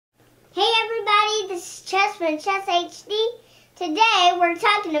is Chess from Chess HD. Today we're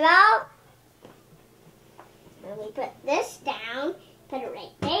talking about, let me put this down, put it right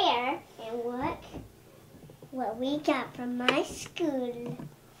there, and look what we got from my school.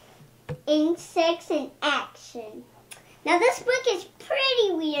 Insects in Action. Now this book is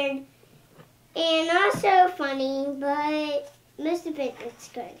pretty weird and also funny, but most of it is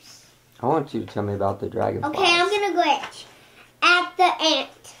gross. I want you to tell me about the dragonflies. Okay, I'm going to glitch at the ant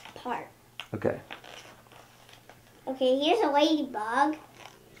part. Okay. Okay, here's a ladybug.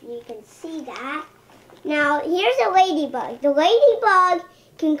 You can see that. Now, here's a ladybug. The ladybug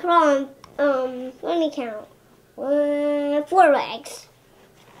can crawl on, let me count, 4 legs.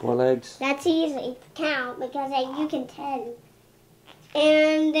 4 legs? That's easy to count because you can tell.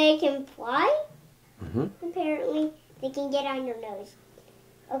 And they can fly, apparently. They can get on your nose.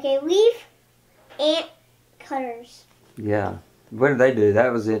 Okay, leaf ant cutters. Yeah. What do they do?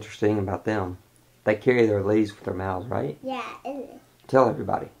 That was interesting about them. They carry their leaves with their mouths, right? Yeah. Tell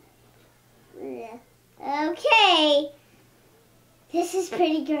everybody. Yeah. Okay. This is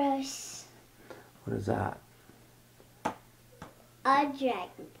pretty gross. What is that? A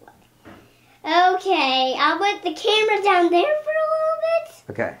dragonfly. Okay, I'll put the camera down there for a little bit.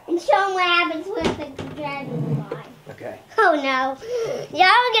 Okay. And show them what happens with the dragonfly. Okay. Oh no. Y'all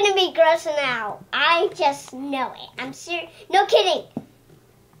are going to be grossing out. I just know it. I'm serious. No kidding.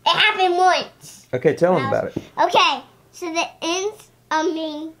 It happened once. Okay, tell them about it. Okay, so the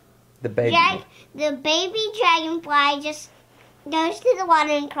baby dragonfly just goes to the water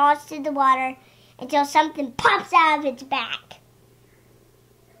and crawls to the water until something pops out of its back.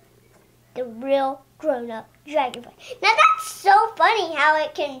 The real grown-up dragonfly. Now that's so funny how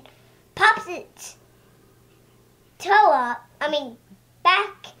it can pop its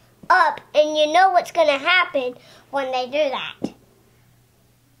back up, and you know what's going to happen when they do that.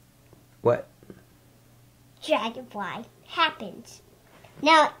 What? Dragonfly happens.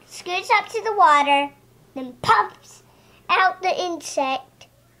 Now it scoots up to the water, then pops out the insect,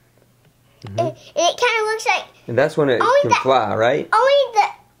 and it kind of looks like. And that's when it can fly, right? Only the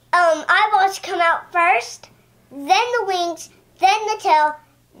eyeballs come out first, then the wings, then the tail,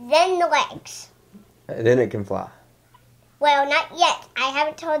 then the legs. And then it can fly. Well, not yet. I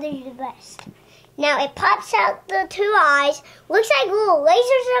haven't told you the rest. Now it pops out the 2 eyes. Looks like little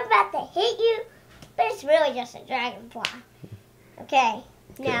lasers are about to hit you, but it's really just a dragonfly. Okay.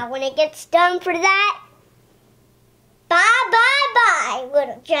 Now when it gets done for that, bye,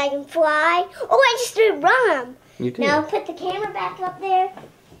 little dragonfly. Oh, I just threw rum. You too. Now put the camera back up there,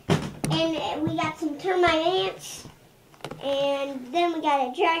 and we got some termite ants. And then we got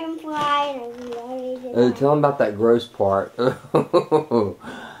a dragonfly, and tell them about that gross part. This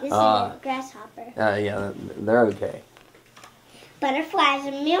is a grasshopper. Yeah, they're okay. Butterflies,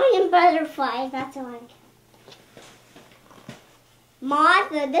 a million butterflies. That's all I like. Moth.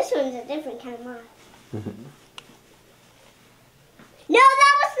 This one's a different kind of moth. No,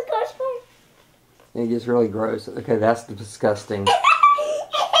 that was the gross part. It gets really gross. Okay, that's disgusting.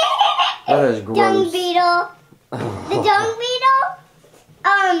 That is gross. Dung beetle. The dung beetle,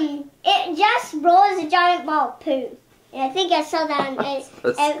 it just rolls a giant ball of poo. And I think I saw that on it.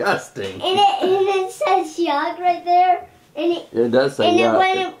 Disgusting. And it says yuck right there. And it does say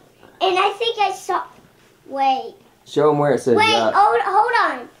yuck. And I think I saw, wait. Show them where it says yuck. Hold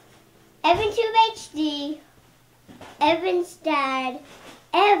on. EvanTube HD, Evan's dad,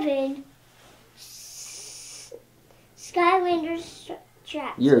 Evan, Skylander's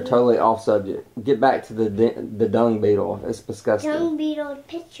trap. You're totally off subject. Get back to the dung beetle. It's disgusting. Dung beetle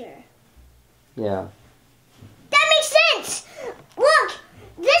picture. Yeah. That makes sense! Look!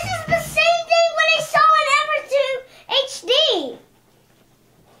 This is the same thing what I saw in EvanTube HD!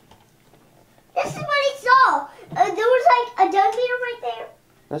 This is what I saw. There was like a dung beetle right there.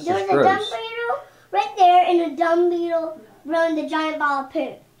 That's There was just a gross. dung beetle right there, and a dung beetle rolling the giant ball of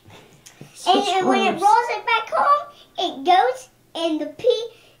poo. And when it rolls it back home, it goes and the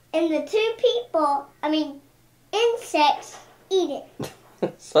insects eat it.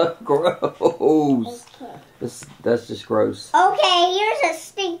 So gross. Okay. That's just gross. Okay, here's a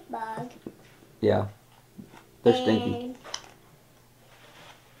stink bug. Yeah. They're stinky.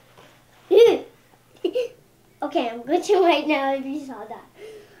 Okay, I'm glitching right now if you saw that.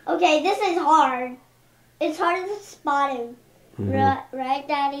 Okay, this is hard. It's hard to spot him. Right,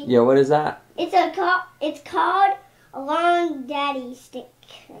 Daddy? Yeah, what is that? It's called a long daddy stick.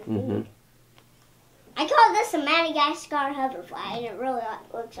 I call this a Madagascar hoverfly, and it really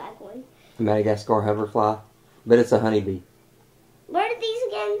looks like one. A Madagascar hoverfly? But it's a honeybee. What are these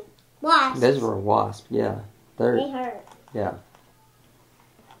again? Wasps. Those were a wasp, yeah. They hurt. Yeah.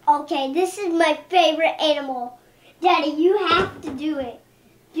 Okay, this is my favorite animal. Daddy, you have to do it.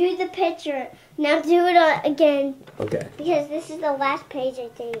 Do the picture. Now do it again. Okay. Because this is the last page, I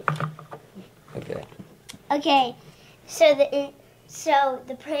think. Okay. Okay, so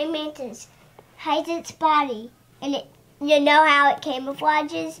the praying mantis hides its body, and you know how it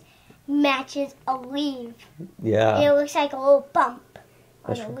camouflages, matches a leaf. Yeah. And it looks like a little bump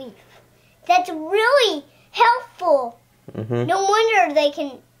on That's a right. leaf. That's really helpful. Mhm. No wonder they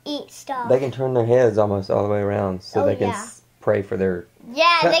can eat stuff. They can turn their heads almost all the way around, so Oh, they can yeah. pray for their.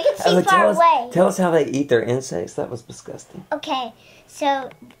 Yeah, they can see far tell us, away. Tell us how they eat their insects. That was disgusting. Okay, so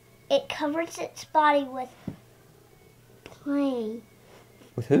it covers its body with plain.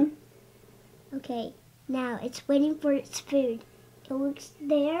 With who? Okay, now it's waiting for its food. It looks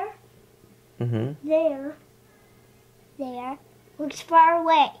there, Mm-hmm. there, looks far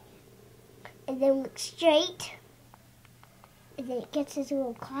away, and then looks straight, and then it gets its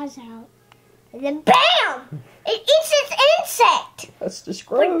little claws out, and then BAM! It eats its insect That's just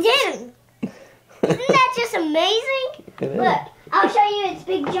for gross. dinner. Isn't that just amazing? It is. Look, I'll show you its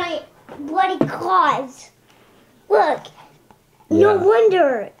big giant bloody claws. Look. No Yeah.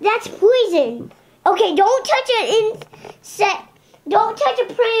 wonder. That's poison. Okay, don't touch an insect. Don't touch a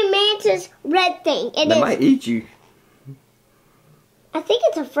praying mantis red thing. It They is. might eat you. I think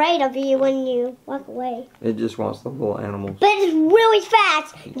it's afraid of you when you walk away. It just wants the little animals. But it's really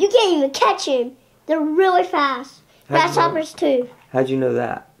fast. You can't even catch him. They're really fast. How'd you know? Grasshoppers too. How'd you know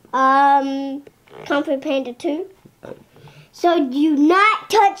that? Kung Fu Panda 2. So do not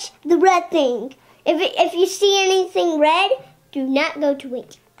touch the red thing. If you see anything red, do not go to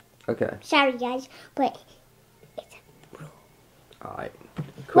it. Okay. Sorry, guys, but it's All right.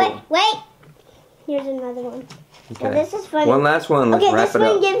 Cool. wait. Here's another one. Okay. Now this is funny. One last one. Let's Okay, wrap this it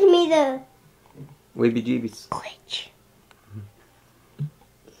one up. gives me the Weeby jeebies. glitch.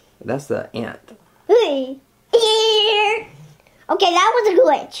 That's the ant. Hey. Here. Okay, that was a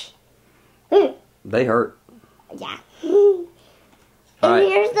glitch. They hurt. Yeah. And Alright.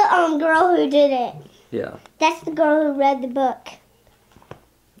 here's the girl who did it. Yeah. That's the girl who read the book.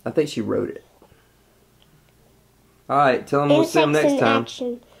 I think she wrote it. All right. Tell them we'll see them Insects next in time.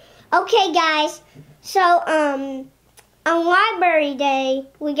 Action. Okay, guys. So, on Library Day,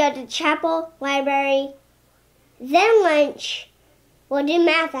 we go to chapel, library, then lunch. We'll do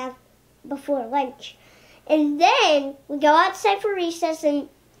math before lunch. And then we go outside for recess and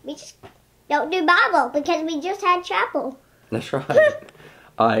we just don't do Bible because we just had chapel. That's right.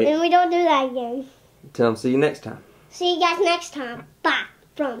 All right. And we don't do that again. Tell them see you next time. See you guys next time. Bye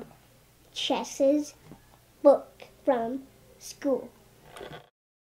from Chess's book from school.